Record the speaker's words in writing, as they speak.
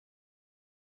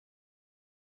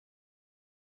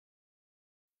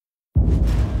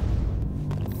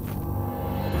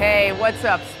Hey, what's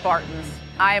up, Spartans?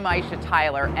 I'm Aisha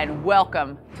Tyler, and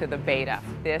welcome to the beta.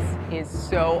 This is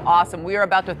so awesome. We are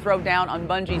about to throw down on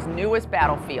Bungie's newest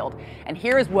battlefield, and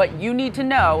here is what you need to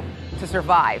know to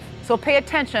survive. So pay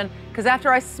attention, because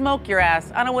after I smoke your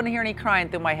ass, I don't want to hear any crying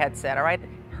through my headset, all right? It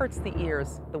hurts the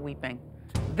ears, the weeping.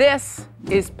 This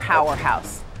is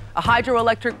Powerhouse, a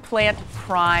hydroelectric plant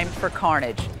prime for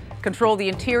carnage. Control the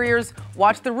interiors,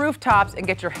 watch the rooftops, and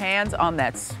get your hands on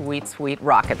that sweet, sweet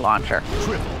rocket launcher.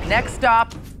 Next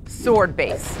stop, Sword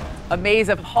Base, a maze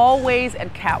of hallways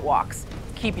and catwalks.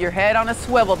 Keep your head on a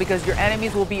swivel because your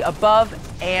enemies will be above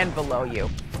and below you.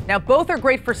 Now, both are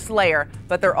great for Slayer,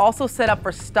 but they're also set up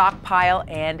for Stockpile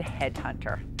and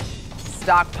Headhunter.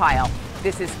 Stockpile,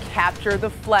 this is capture the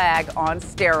flag on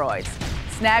steroids.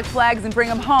 Snag flags and bring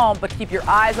them home, but keep your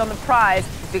eyes on the prize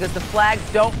because the flags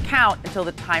don't count until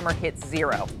the timer hits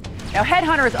 0. Now,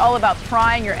 Headhunter is all about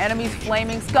prying your enemy's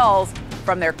flaming skulls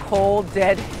from their cold,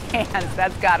 dead hands.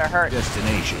 That's gotta hurt.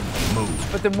 Destination, move.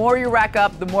 But the more you rack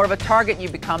up, the more of a target you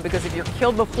become, because if you're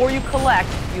killed before you collect,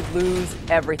 you lose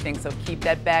everything. So keep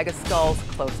that bag of skulls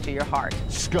close to your heart.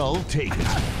 Skull taken.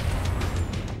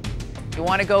 You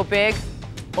wanna go big?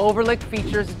 Overlook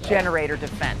features generator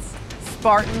defense.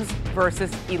 Spartans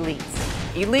versus elites.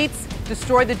 Elites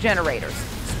destroy the generators.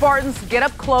 Spartans get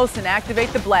up close and activate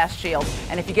the blast shield.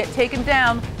 And if you get taken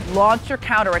down, launch your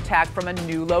counterattack from a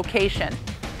new location.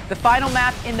 The final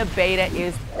map in the beta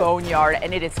is Boneyard,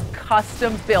 and it is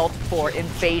custom built for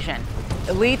invasion.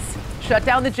 Elites shut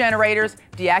down the generators,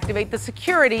 deactivate the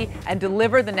security, and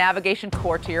deliver the navigation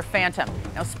core to your Phantom.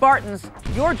 Now, Spartans,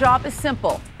 your job is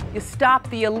simple. You stop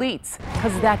the elites,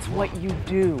 because that's what you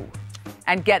do.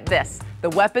 And get this, the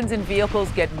weapons and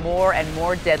vehicles get more and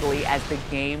more deadly as the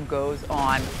game goes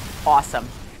on. Awesome.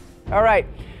 All right,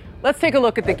 let's take a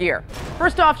look at the gear.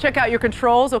 First off, check out your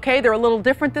controls, okay? They're a little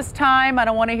different this time. I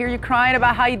don't want to hear you crying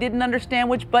about how you didn't understand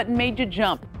which button made you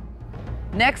jump.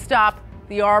 Next stop,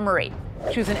 the armory.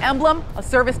 Choose an emblem, a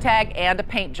service tag, and a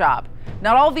paint job.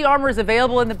 Not all of the armor is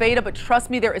available in the beta, but trust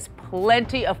me, there is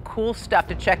plenty of cool stuff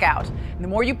to check out. And the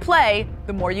more you play,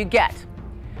 the more you get.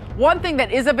 One thing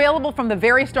that is available from the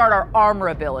very start are armor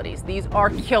abilities. These are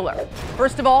killer.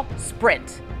 First of all,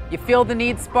 sprint. You feel the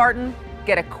need, Spartan?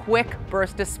 Get a quick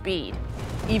burst of speed.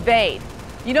 Evade.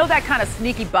 You know that kind of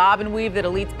sneaky bob and weave that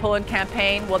elites pull in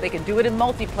campaign? Well, they can do it in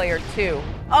multiplayer too.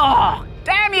 Oh,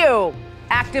 damn you!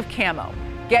 Active camo.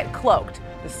 Get cloaked.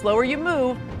 The slower you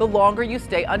move, the longer you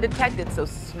stay undetected, so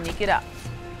sneak it up.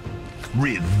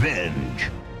 Revenge.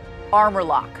 Armor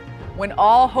lock. When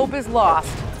all hope is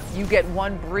lost, you get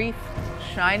one brief,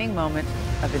 shining moment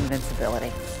of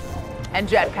invincibility. And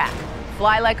jetpack.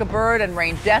 Fly like a bird and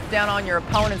rain death down on your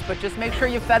opponents, but just make sure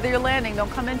you feather your landing.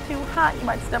 Don't come in too hot, you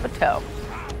might stub a toe.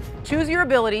 Choose your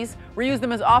abilities, reuse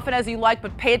them as often as you like,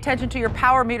 but pay attention to your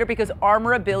power meter because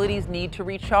armor abilities need to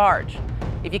recharge.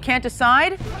 If you can't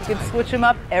decide, you can switch them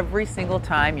up every single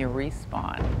time you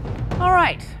respawn. All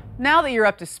right, now that you're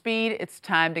up to speed, it's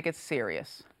time to get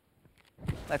serious.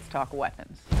 Let's talk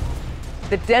weapons.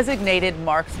 The Designated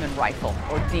Marksman Rifle,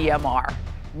 or DMR.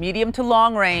 Medium to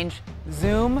long range,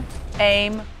 zoom,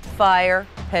 aim, fire,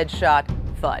 headshot,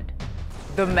 thud.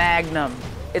 The Magnum.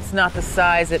 It's not the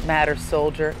size that matters,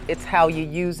 soldier. It's how you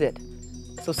use it.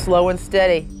 So slow and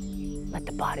steady. Let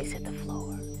the bodies hit the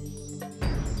floor.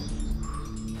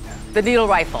 The Needle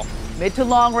Rifle. Mid to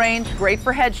long range, great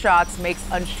for headshots, makes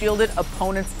unshielded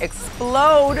opponents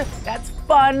explode. That's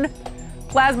fun.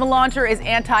 Plasma Launcher is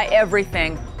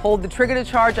anti-everything. Hold the trigger to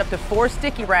charge up to 4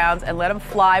 sticky rounds and let them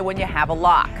fly when you have a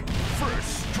lock.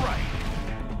 First strike.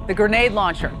 The Grenade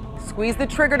Launcher. Squeeze the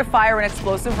trigger to fire an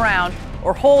explosive round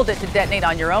or hold it to detonate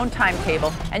on your own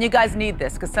timetable. And you guys need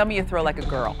this because some of you throw like a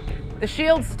girl. The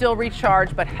shields still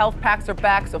recharge, but health packs are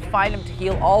back, so find them to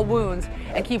heal all wounds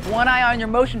and keep one eye on your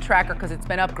motion tracker because it's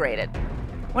been upgraded.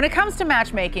 When it comes to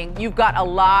matchmaking, you've got a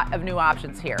lot of new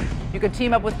options here. You can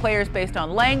team up with players based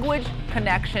on language,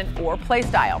 connection, or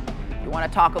playstyle. You want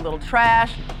to talk a little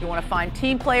trash, you want to find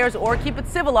team players, or keep it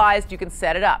civilized, you can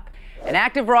set it up. An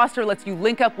active roster lets you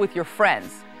link up with your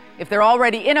friends. If they're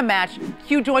already in a match,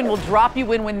 QJoin will drop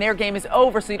you in when their game is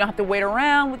over so you don't have to wait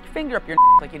around with your finger up your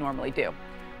like you normally do.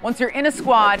 Once you're in a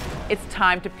squad, it's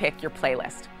time to pick your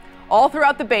playlist. All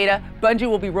throughout the beta, Bungie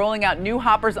will be rolling out new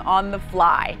hoppers on the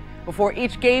fly. Before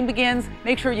each game begins,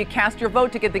 make sure you cast your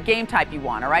vote to get the game type you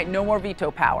want, all right? No more veto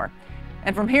power.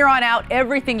 And from here on out,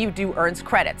 everything you do earns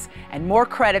credits. And more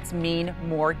credits mean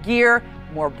more gear,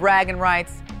 more bragging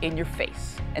rights in your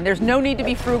face. And there's no need to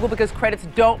be frugal because credits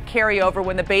don't carry over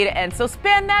when the beta ends. So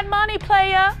spend that money,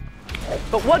 playa!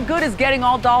 But what good is getting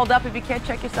all dolled up if you can't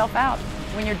check yourself out?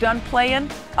 When you're done playing,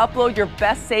 upload your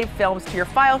best saved films to your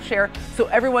file share so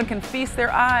everyone can feast their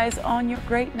eyes on your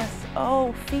greatness.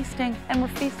 Oh, feasting, and we're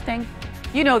feasting.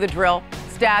 You know the drill.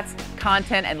 Stats,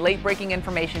 content, and late-breaking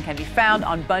information can be found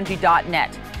on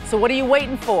Bungie.net. So what are you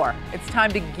waiting for? It's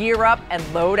time to gear up and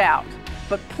load out.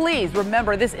 But please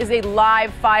remember, this is a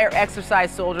live fire exercise,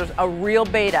 soldiers, a real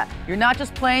beta. You're not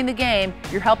just playing the game,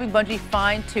 you're helping Bungie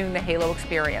fine-tune the Halo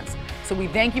experience. So we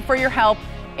thank you for your help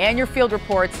and your field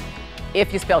reports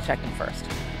if you spell checked them first.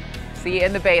 See you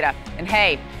in the beta. And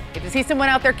hey, if you see someone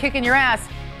out there kicking your ass,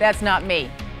 that's not me.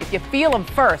 If you feel them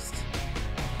first,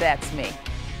 that's me.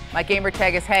 My gamer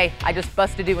tag is, hey, I just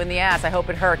busted you in the ass. I hope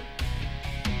it hurt.